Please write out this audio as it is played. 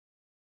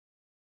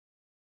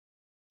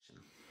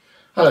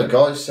Hello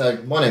guys,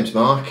 my name's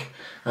Mark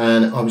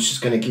and I was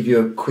just going to give you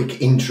a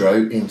quick intro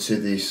into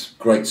this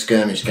great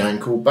skirmish game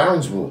called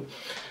Barons War.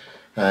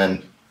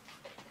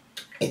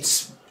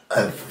 It's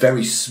a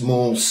very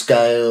small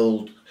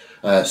scale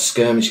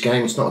skirmish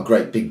game. It's not a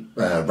great big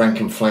rank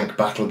and flank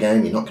battle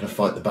game. You're not going to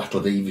fight the Battle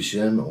of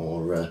Evesham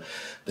or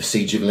the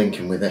Siege of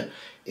Lincoln with it.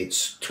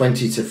 It's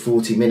 20 to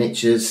 40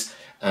 miniatures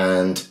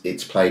and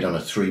it's played on a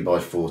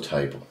 3x4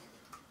 table.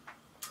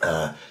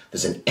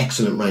 There's an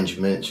excellent range of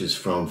miniatures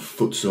from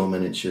footsore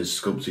miniatures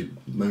sculpted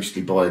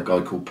mostly by a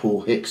guy called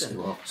Paul Hicks.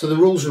 So the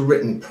rules are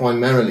written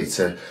primarily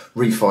to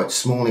refight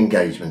small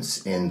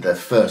engagements in the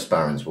First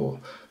Barons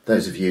War.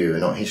 Those of you who are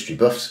not history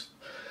buffs,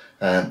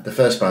 the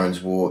First Barons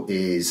War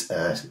is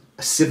a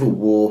civil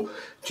war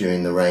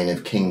during the reign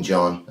of King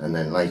John, and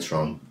then later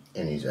on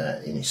in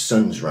his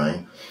son's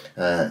reign,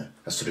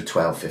 that's sort of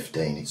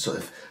 1215. It's sort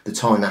of the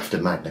time after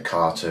Magna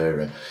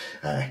Carta,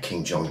 and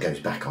King John goes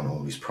back on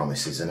all his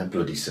promises and a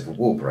bloody civil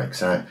war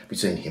breaks out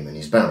between him and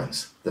his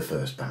barons, the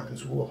First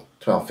Barons War,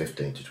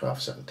 1215 to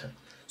 1217.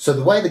 So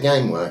the way the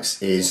game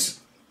works is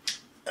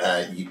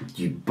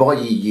you buy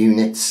your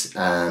units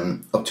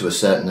up to a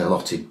certain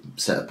allotted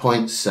set of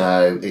points,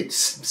 so it's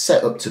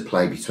set up to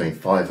play between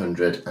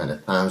 500 and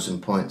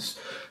 1,000 points.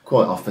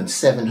 Quite often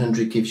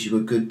 700 gives you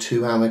a good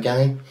 2-hour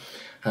game.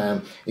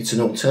 It's an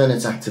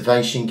alternate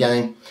activation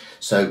game,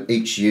 so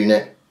each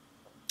unit,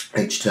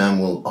 each turn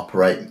will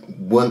operate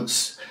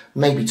once,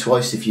 maybe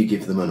twice if you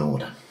give them an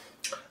order.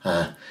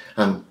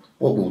 And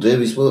what we'll do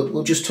is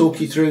we'll just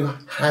talk you through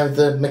how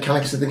the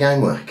mechanics of the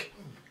game work.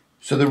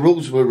 So the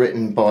rules were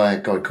written by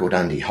a guy called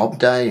Andy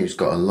Hobday, who's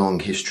got a long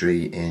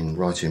history in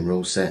writing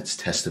rule sets,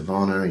 Test of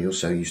Honour. He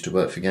also used to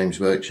work for Games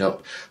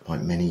Workshop,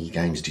 like many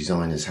games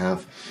designers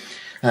have.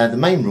 The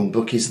main rule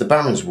book is the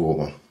Barons War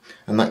one,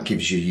 and that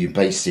gives you your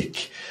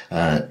basic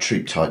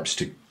troop types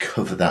to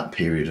cover that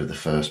period of the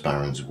First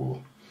Barons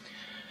War.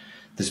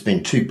 There's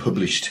been 2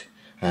 published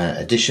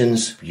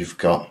editions. You've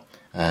got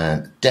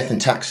Death and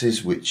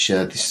Taxes, which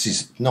this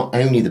is not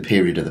only the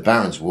period of the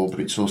Barons War, but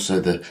it's also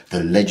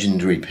the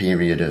legendary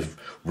period of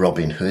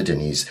Robin Hood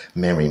and his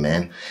merry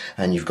men,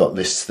 and you've got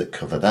lists that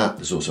cover that.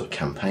 There's also a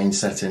campaign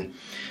setting,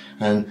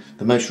 and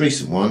the most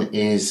recent one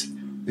is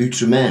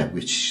Outremer,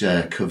 which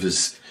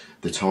covers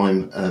the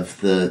time of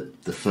the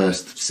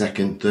First,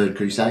 Second, Third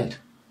Crusade.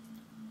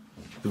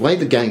 The way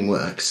the game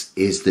works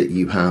is that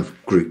you have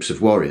groups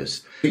of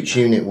warriors. Each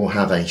unit will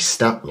have a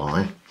stat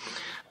line.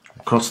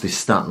 Across this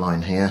stat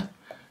line here,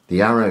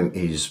 the arrow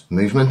is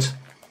movement,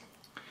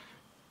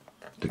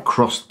 the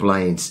crossed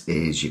blades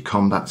is your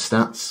combat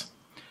stats.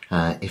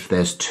 If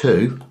there's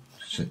 2,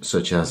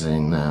 such as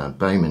in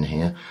Bowman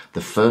here,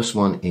 the first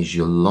one is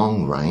your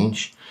long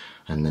range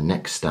and the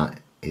next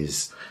stat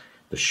is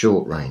the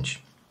short range.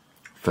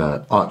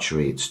 For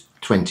archery, it's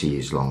 20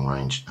 is long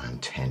range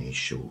and 10 is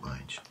short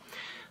range.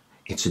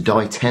 It's a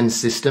die 10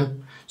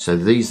 system, so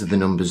these are the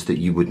numbers that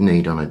you would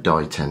need on a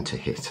die 10 to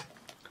hit.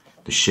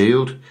 The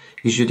shield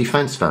is your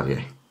defense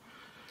value.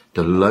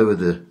 The lower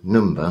the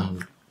number,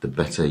 the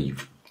better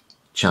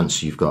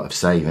chance you've got of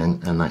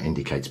saving, and that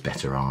indicates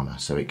better armour.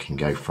 So it can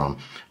go from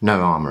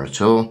no armour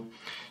at all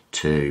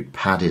to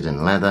padded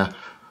and leather,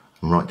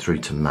 and right through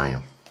to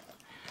mail.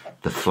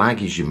 The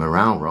flag is your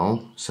morale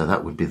roll, so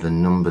that would be the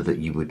number that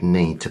you would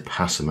need to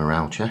pass a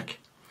morale check.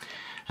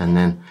 And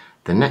then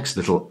the next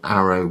little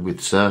arrow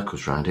with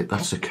circles around it,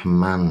 that's a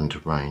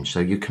command range. So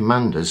your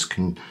commanders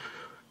can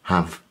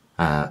have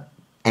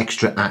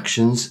extra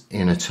actions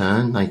in a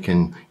turn. They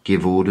can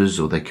give orders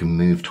or they can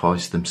move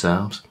twice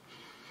themselves.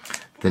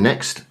 The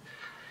next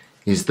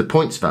is the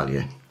points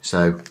value.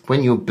 So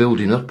when you're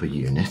building up a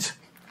unit,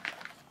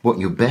 what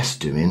you're best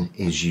doing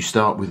is you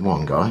start with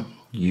one guy.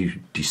 You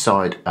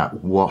decide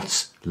at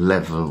what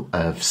level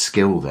of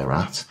skill they're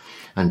at,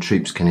 and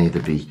troops can either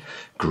be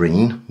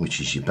green, which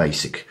is your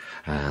basic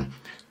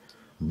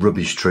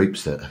rubbish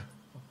troops that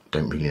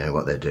don't really know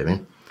what they're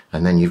doing,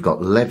 and then you've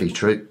got levy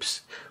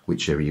troops,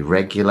 which are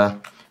irregular,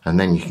 and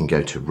then you can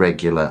go to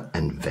regular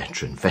and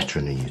veteran.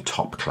 Veteran are your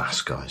top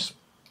class guys,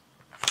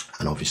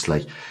 and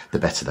obviously the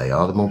better they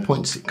are, the more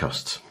points it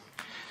costs.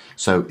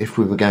 So if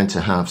we were going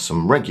to have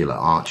some regular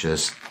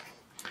archers,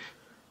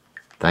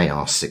 they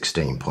are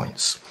 16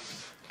 points.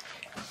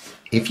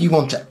 If you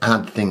want to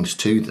add things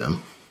to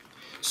them,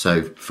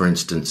 so for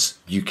instance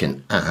you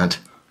can add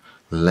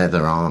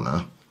leather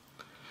armour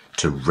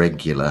to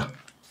regular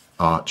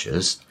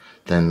archers,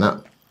 then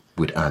that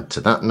would add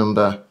to that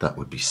number, that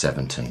would be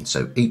 17.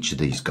 So each of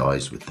these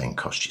guys would then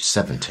cost you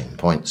 17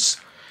 points,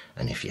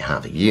 and if you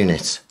have a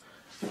unit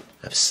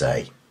of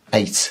say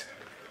 8,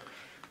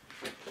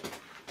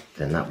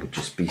 then that would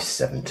just be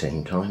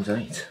 17 times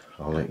 8.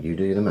 I'll let you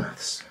do the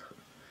maths.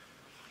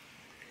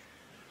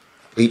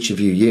 Each of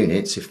your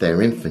units, if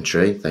they're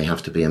infantry, they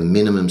have to be a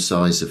minimum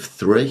size of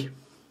 3.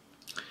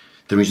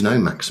 There is no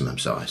maximum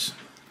size.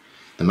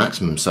 The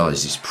maximum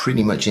size is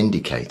pretty much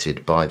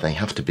indicated by they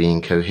have to be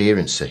in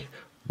coherency.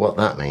 What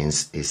that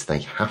means is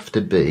they have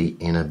to be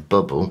in a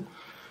bubble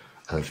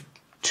of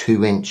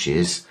 2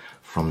 inches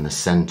from the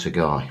centre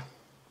guy.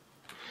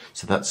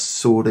 So that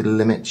sort of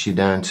limits you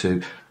down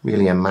to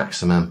really a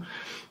maximum.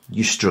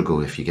 You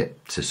struggle if you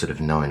get to sort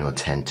of 9 or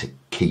 10 to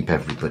keep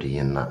everybody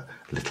in that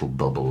little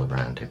bubble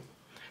around him.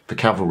 For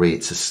cavalry,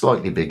 it's a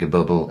slightly bigger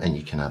bubble, and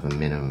you can have a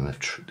minimum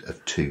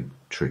of 2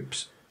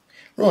 troops.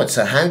 Right,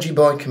 so how do you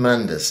buy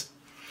commanders?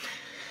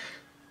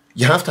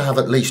 You have to have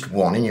at least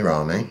 1 in your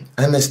army,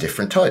 and there's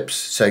different types.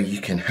 So you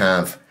can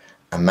have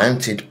a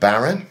mounted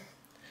baron,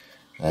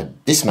 a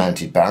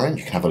dismounted baron,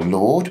 you can have a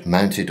lord,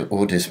 mounted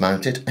or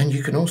dismounted, and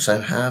you can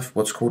also have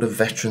what's called a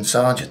veteran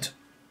sergeant.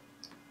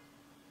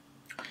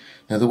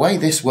 Now the way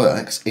this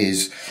works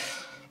is,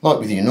 like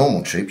with your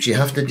normal troops, you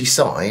have to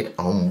decide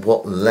on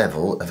what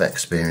level of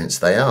experience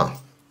they are.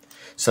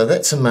 So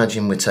let's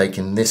imagine we're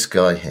taking this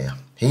guy here.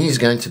 He's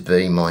going to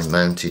be my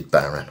mounted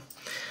baron.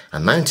 A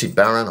mounted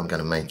baron, I'm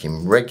going to make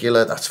him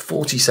regular, that's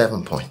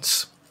 47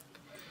 points.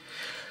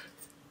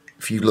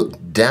 If you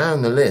look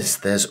down the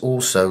list, there's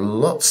also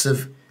lots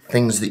of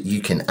things that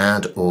you can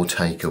add or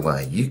take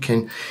away. You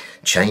can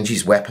change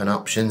his weapon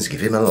options,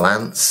 give him a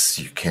lance,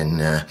 you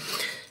can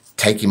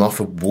take him off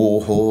a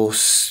war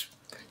horse,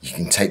 you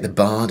can take the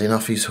barding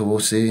off his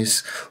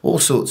horses, all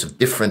sorts of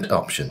different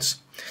options.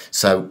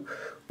 So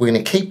we're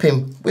going to keep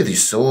him with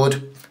his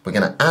sword, we're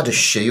going to add a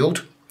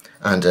shield,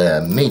 and a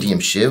medium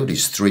shield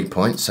is 3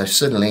 points, so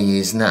suddenly he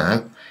is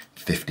now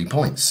 50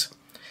 points.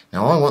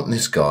 Now I want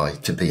this guy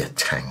to be a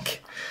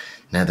tank.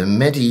 Now the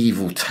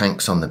medieval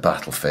tanks on the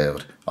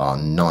battlefield are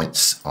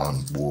knights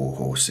on war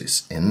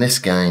horses. In this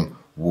game,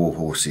 war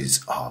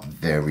horses are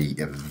very,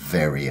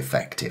 very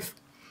effective.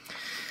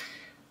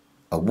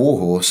 A war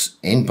horse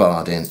in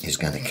Bardin is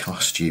going to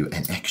cost you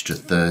an extra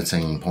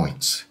 13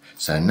 points.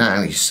 So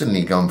now he's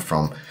suddenly gone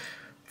from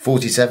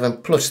 47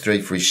 plus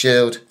 3 for his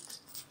shield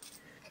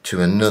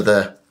to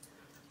another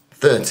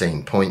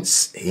 13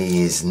 points.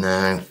 He is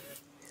now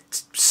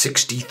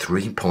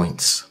 63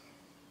 points.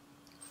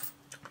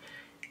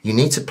 You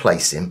need to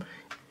place him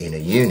in a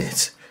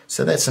unit.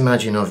 So let's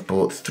imagine I've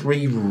bought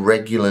 3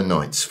 regular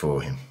knights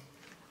for him.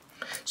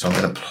 So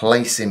I'm going to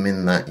place him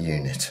in that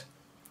unit.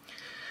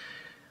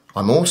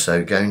 I'm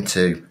also going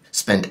to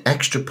spend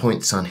extra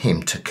points on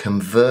him to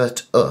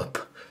convert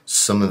up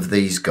some of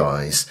these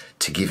guys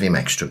to give him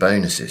extra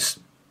bonuses.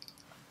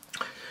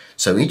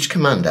 So each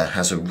commander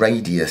has a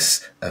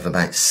radius of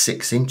about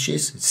 6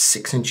 inches. It's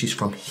 6 inches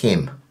from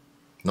him,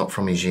 not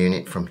from his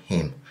unit, from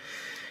him.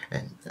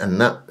 And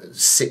that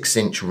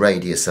 6-inch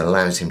radius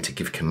allows him to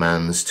give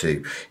commands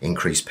to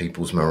increase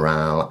people's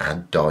morale,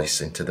 add dice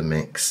into the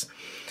mix.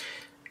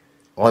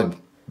 I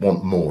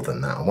want more than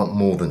that. I want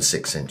more than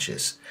 6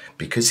 inches.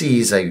 Because he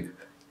is a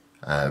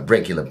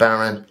regular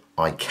baron,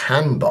 I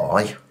can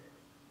buy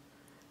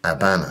a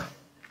banner.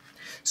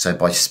 So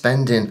by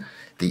spending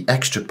the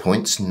extra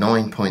points,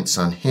 9 points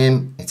on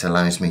him, it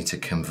allows me to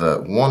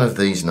convert one of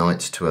these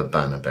knights to a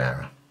banner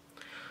bearer.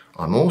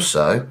 I'm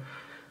also,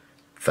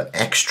 for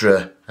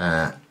extra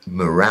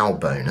morale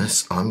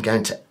bonus, I'm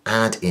going to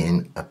add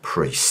in a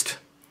priest.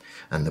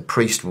 And the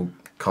priest will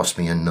cost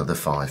me another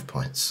 5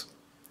 points.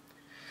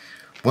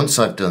 Once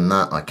I've done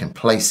that, I can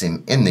place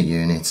him in the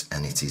unit,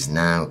 and it is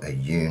now a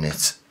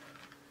unit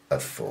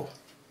of 4.